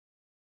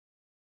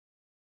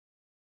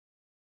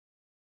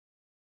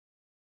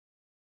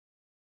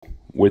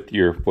With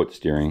your foot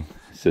steering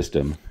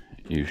system,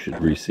 you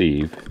should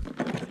receive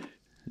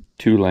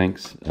 2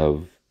 lengths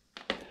of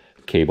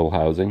cable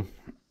housing,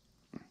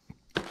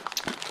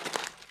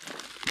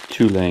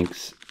 2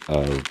 lengths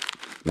of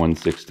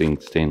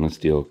 1/16 stainless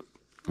steel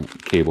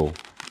cable,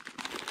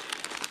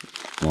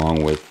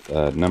 along with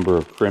a number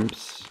of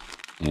crimps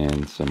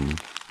and some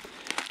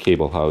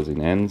cable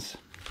housing ends,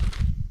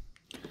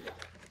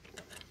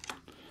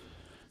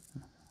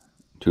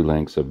 2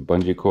 lengths of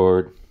bungee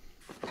cord,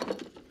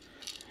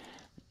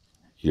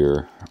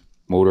 your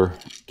motor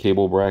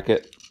cable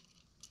bracket.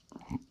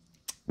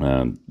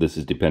 This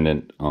is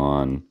dependent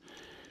on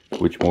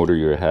which motor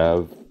you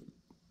have.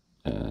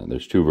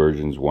 There's 2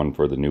 versions, one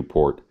for the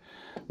Newport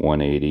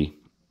 180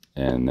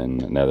 and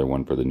then another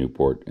one for the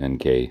Newport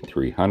NK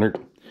 300,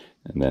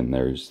 and then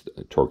there's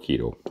a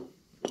Torpedo.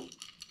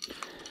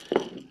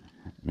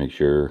 Make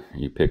sure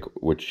you pick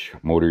which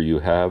motor you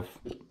have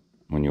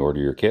when you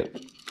order your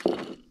kit.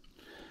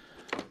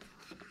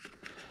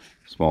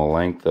 Small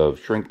length of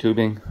shrink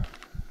tubing.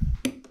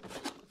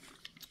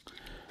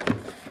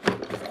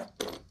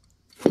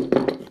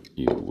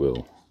 You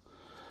will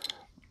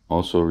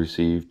also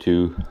receive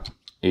 2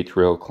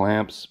 H-rail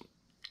clamps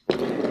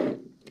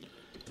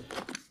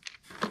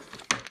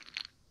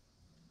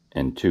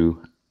and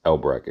 2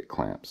 L-bracket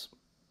clamps,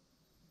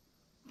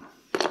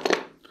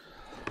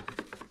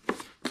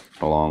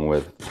 along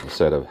with a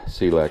set of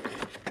select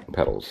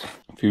pedals.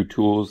 A few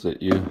tools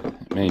that you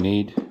may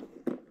need: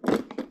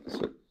 a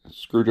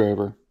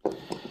screwdriver,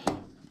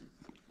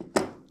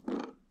 a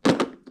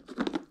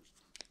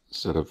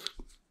set of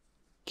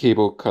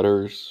cable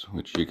cutters,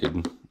 which you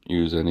can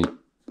use any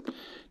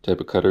type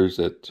of cutters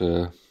that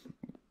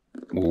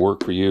will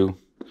work for you,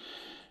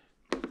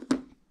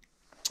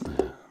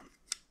 a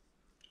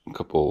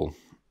couple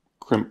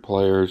crimp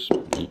pliers.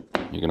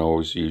 You can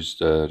always use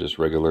just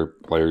regular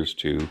pliers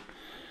to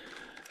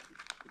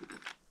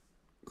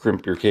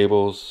crimp your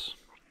cables.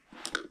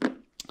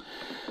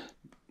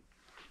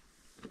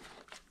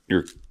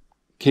 Your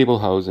cable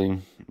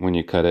housing, when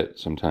you cut it,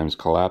 sometimes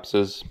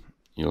collapses.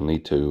 You'll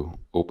need to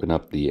open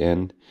up the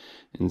end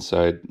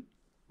inside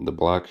the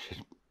block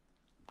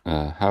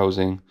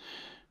housing.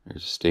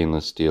 There's a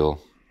stainless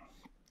steel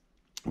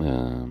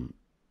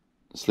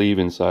sleeve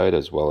inside,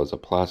 as well as a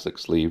plastic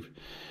sleeve.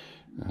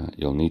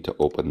 You'll need to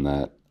open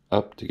that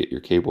up to get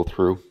your cable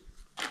through.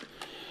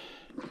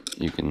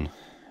 You can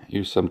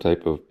use some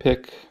type of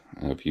pick.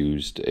 I've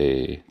used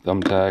a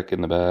thumbtack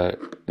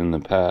in the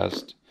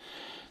past.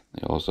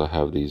 They also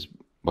have these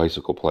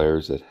bicycle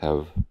pliers that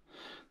have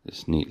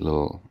this neat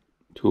little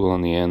tool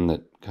on the end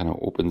that kind of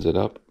opens it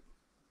up.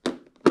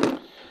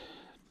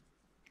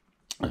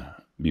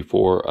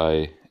 Before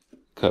I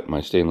cut my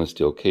stainless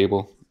steel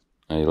cable,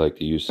 I like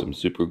to use some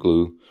super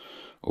glue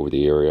over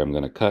the area I'm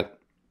going to cut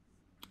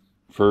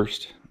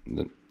first.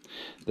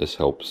 This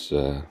helps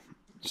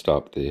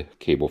stop the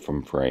cable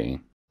from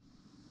fraying.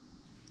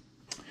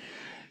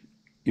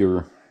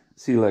 Your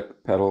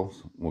select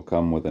pedals will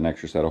come with an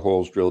extra set of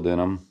holes drilled in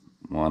them,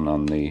 one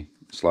on the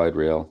slide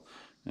rail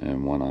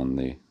and one on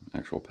the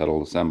actual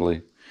pedal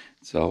assembly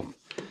itself.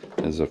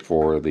 As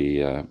for the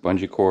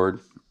bungee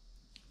cord,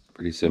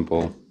 pretty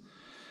simple.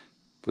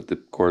 Put the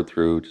cord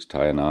through, just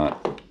tie a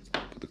knot,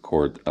 put the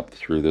cord up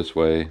through this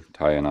way,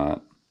 tie a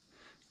knot,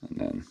 and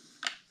then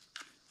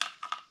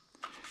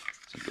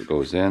it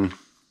goes in.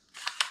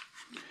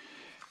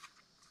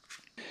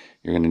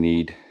 You're going to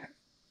need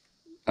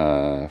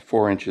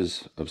 4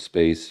 inches of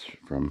space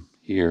from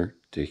here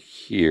to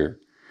here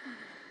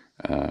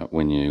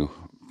when you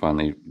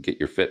finally get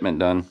your fitment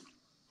done.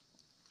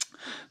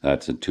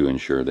 That's to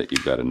ensure that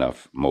you've got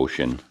enough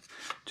motion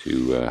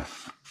to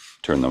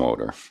turn the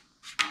motor.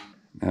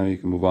 Now you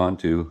can move on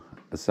to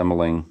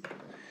assembling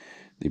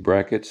the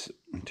brackets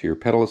to your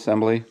pedal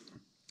assembly.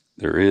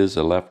 There is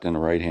a left and a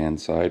right hand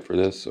side for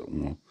this.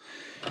 So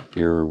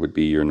here would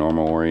be your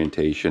normal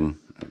orientation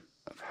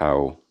of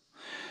how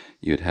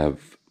you'd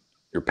have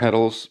your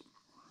pedals.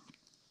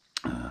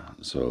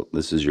 So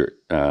this is your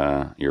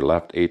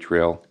left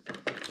H-rail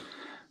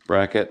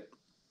bracket,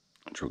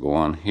 which will go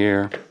on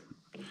here,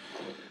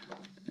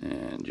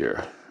 and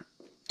your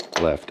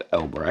left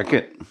L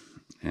bracket,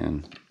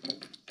 and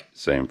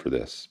same for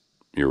this,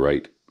 your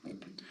right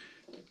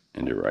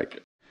and your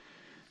right.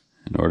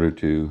 In order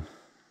to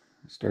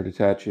start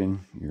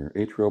attaching your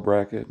H-rail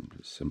bracket,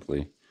 just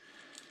simply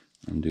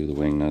undo the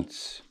wing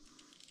nuts.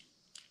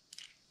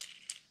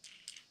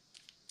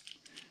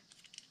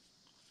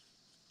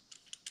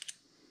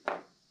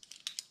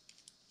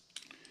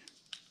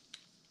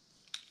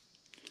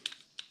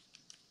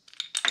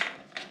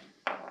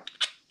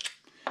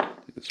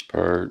 Take this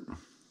apart.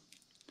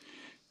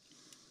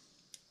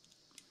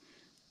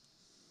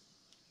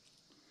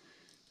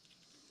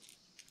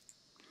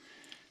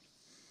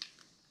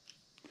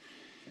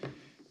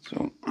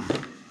 So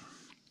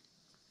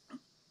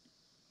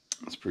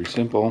it's pretty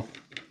simple.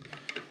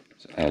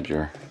 Just add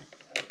your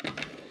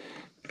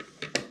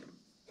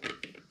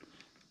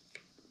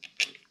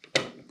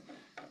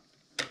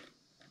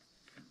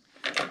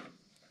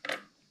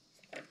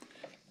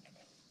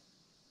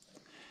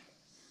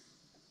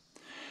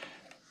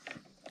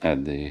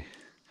add the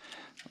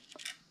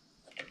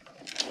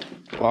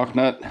lock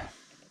nut.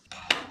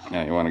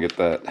 Now you want to get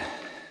that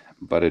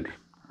butted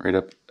right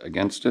up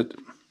against it,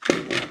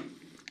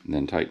 and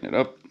then tighten it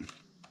up.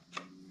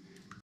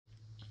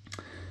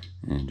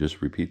 And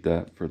just repeat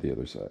that for the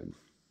other side.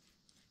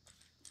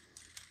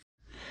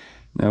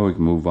 Now we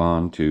can move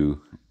on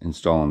to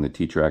installing the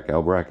T-track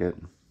L bracket.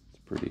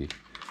 It's pretty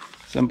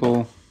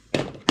simple.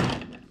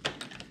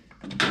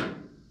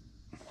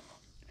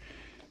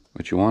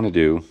 What you want to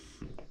do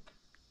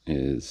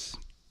is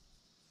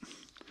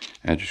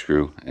add your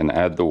screw and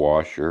add the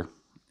washer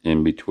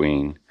in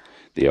between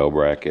the L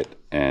bracket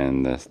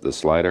and the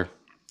slider.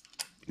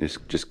 This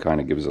just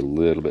kind of gives a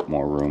little bit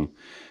more room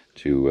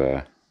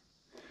to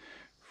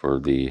for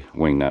the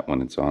wing nut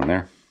when it's on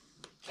there.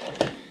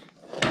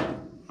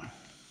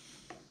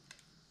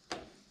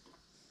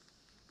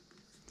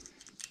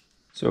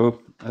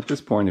 So at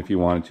this point, if you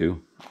wanted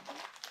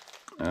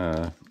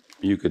to,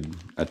 you could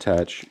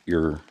attach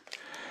your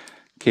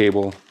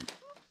cable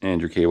and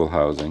your cable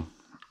housing.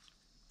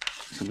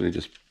 Simply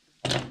just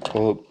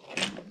pull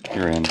up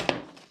your end.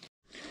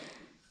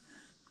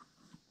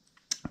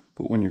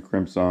 Put one of your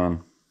crimps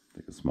on,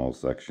 take a small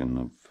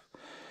section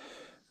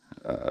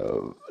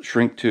of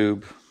shrink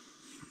tube,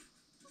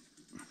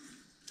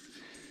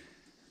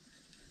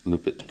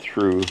 loop it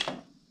through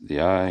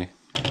the eye,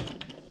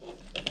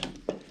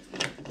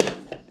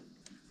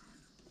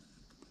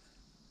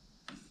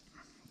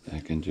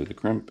 back into the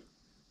crimp.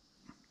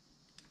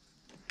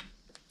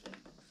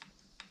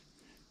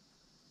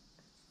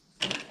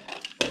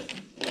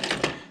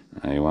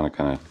 Now you want to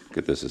kind of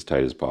get this as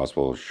tight as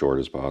possible, as short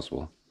as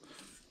possible.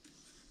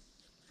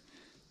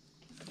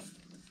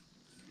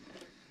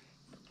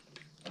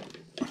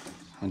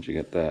 Once you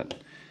get that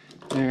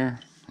there,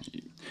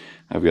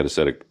 I've got a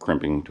set of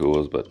crimping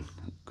tools, but a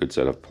good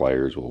set of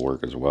pliers will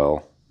work as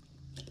well.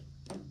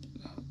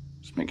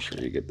 Just make sure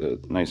you get the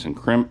nice and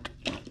crimped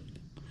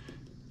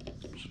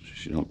so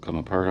she don't come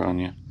apart on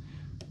you.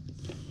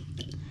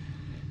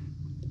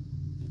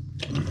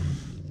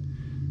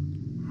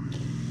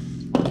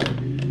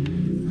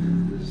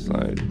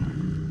 Slide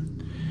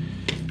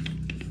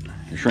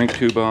your shrink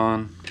tube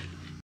on.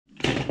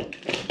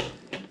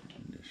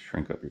 Just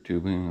shrink up your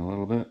tubing a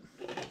little bit.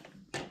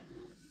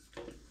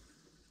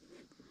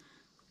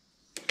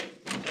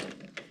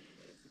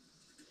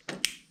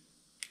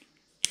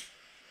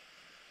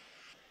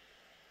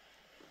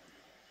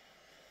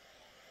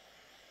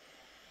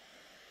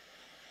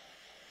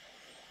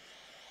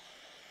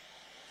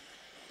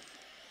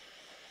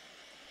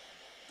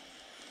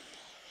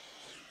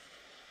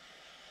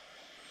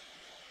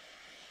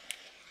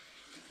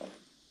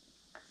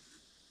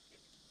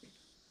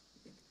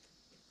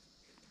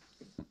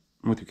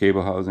 With your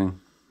cable housing,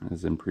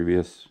 as in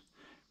previous,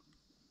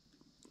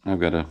 I've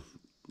got a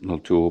little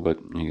tool, but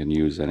you can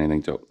use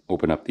anything to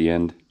open up the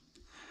end,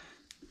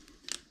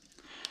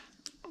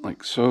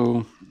 like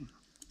so.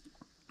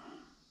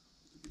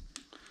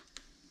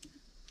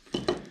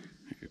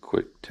 Make a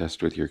quick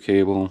test with your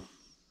cable.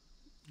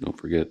 Don't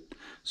forget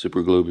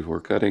super glue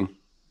before cutting.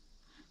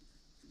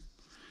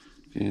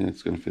 Okay,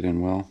 that's going to fit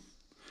in well.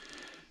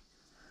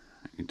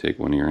 You can take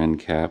one of your end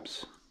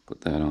caps,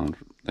 put that on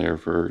there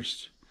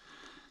first.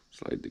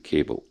 Slide the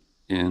cable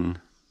in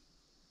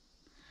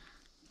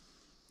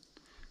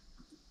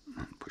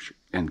and push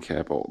your end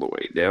cap all the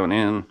way down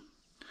in,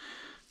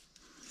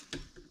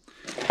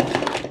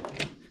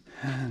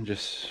 and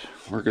just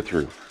work it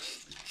through.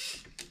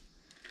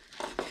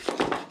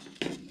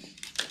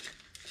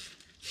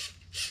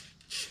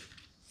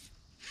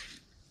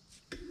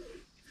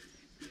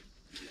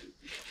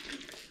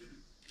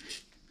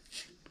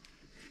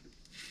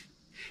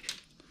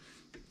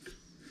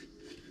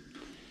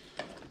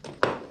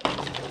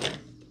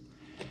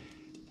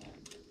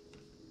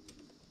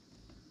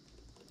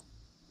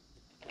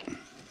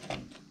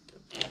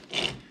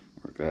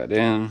 That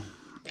in,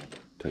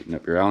 tighten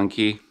up your Allen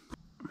key.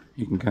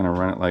 You can kind of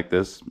run it like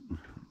this,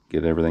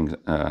 get everything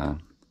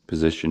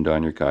positioned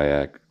on your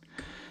kayak,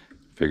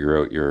 figure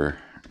out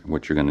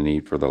what you're going to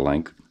need for the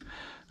length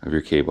of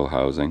your cable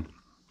housing.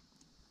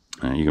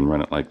 You can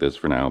run it like this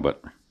for now,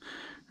 but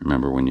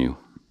remember when you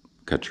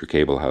cut your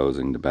cable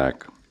housing to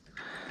back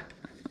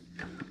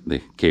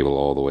the cable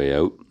all the way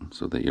out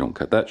so that you don't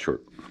cut that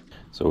short.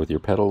 So with your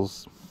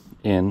pedals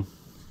in,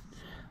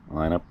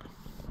 line up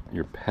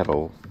your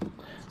pedal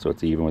so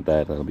it's even with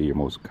that. That'll be your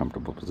most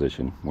comfortable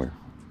position, where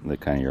the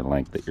kind of your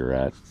length that you're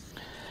at.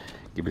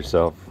 Give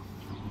yourself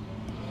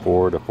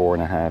 4 to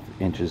 4.5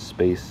 inches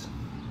space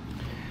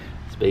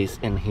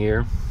in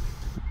here.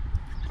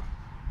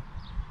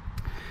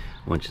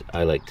 Once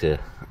I like to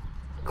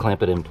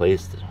clamp it in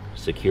place to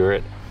secure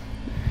it.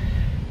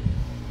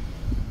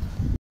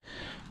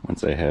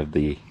 Once I have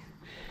the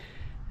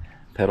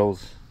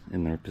pedals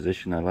in their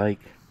position I like,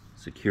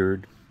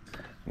 secured,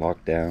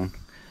 locked down,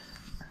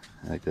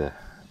 I like to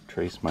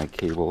trace my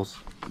cables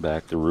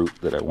back the route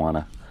that I want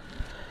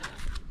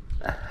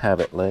to have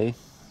it lay.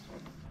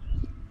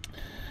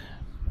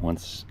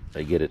 Once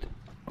I get it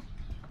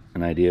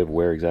an idea of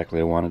where exactly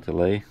I want it to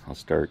lay, I'll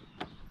start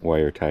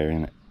wire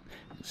tying it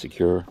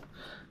secure.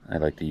 I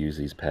like to use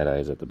these pad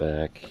eyes at the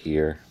back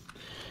here,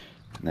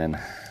 and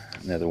then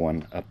another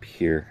one up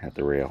here at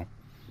the rail.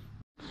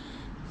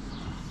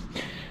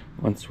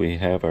 Once we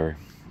have our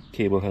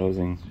cable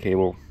housing,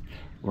 cable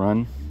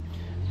run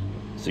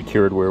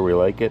secured where we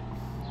like it,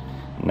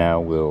 now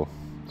we'll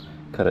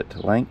cut it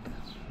to length,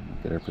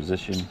 get our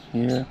position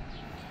here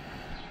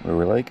where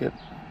we like it,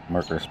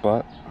 mark our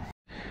spot.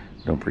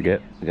 Don't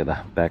forget, we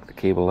gotta back the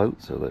cable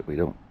out so that we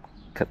don't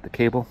cut the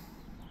cable.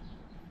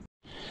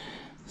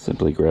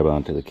 Simply grab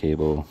onto the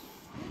cable,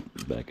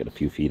 back it a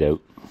few feet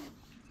out.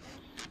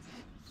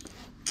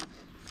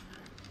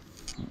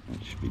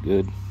 That should be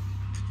good.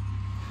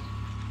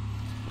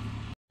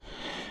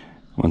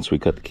 Once we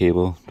cut the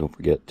cable, don't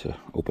forget to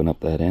open up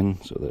that end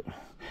so that the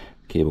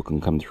cable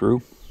can come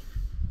through.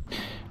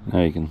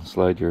 Now you can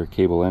slide your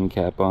cable end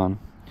cap on.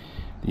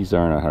 These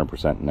aren't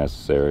 100%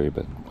 necessary,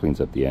 but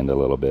cleans up the end a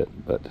little bit.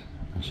 But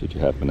should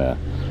you happen to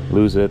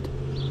lose it,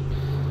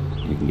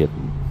 you can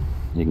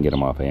get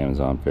them off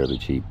Amazon fairly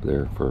cheap.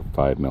 They're for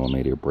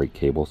 5mm brake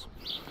cables,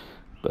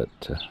 but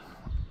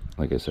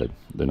like I said,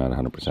 they're not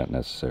 100%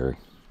 necessary.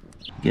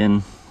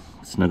 Again,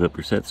 snug up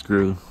your set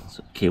screw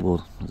so the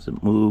cable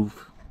doesn't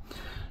move.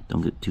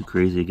 Don't get too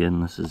crazy.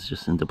 Again, this is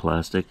just into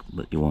plastic,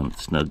 but you want it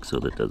snug so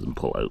that it doesn't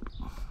pull out,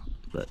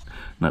 but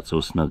not so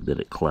snug that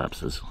it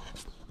collapses.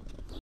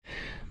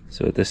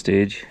 So at this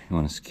stage, you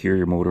want to secure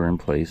your motor in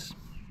place.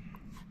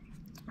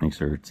 Make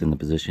sure it's in the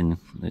position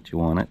that you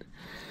want it.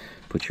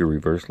 Put your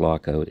reverse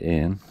lockout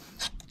in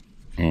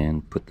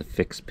and put the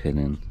fixed pin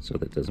in so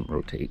that it doesn't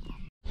rotate.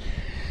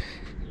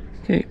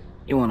 Okay,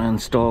 you want to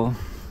install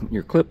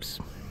your clips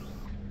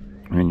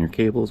and your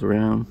cables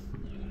around.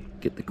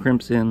 Get the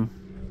crimps in.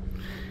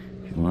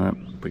 If you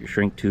want, put your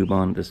shrink tube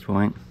on at this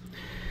point.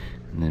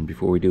 And then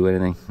before we do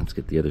anything, let's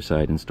get the other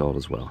side installed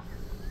as well.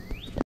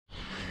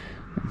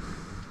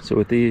 So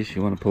with these,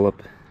 you want to pull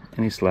up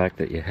any slack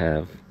that you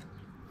have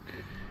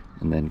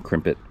and then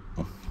crimp it.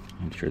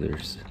 Make sure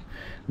there's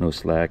no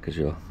slack, because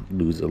you'll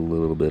lose a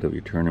little bit of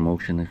your turning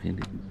motion if you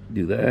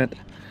do that.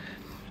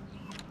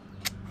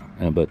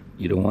 But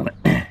you don't want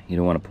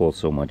to pull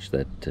so much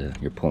that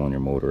you're pulling your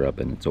motor up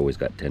and it's always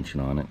got tension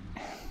on it.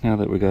 Now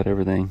that we got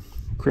everything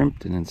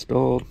crimped and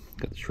installed,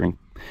 got the shrink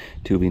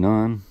tubing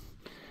on,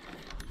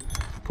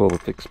 pull the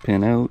fixed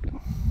pin out,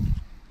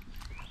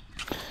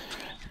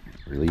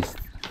 release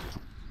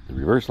the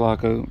reverse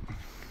lockout,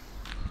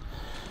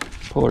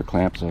 pull our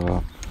clamps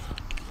off,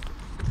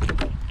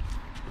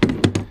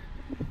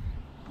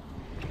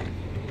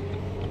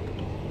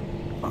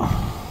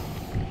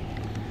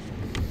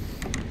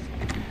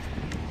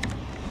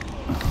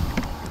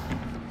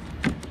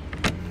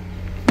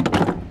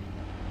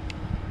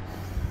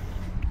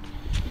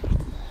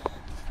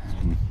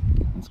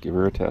 let's give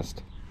her a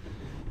test.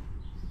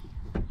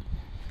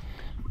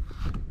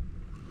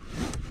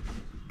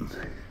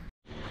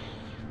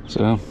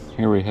 So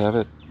here we have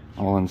it,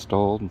 all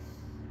installed,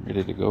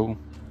 ready to go.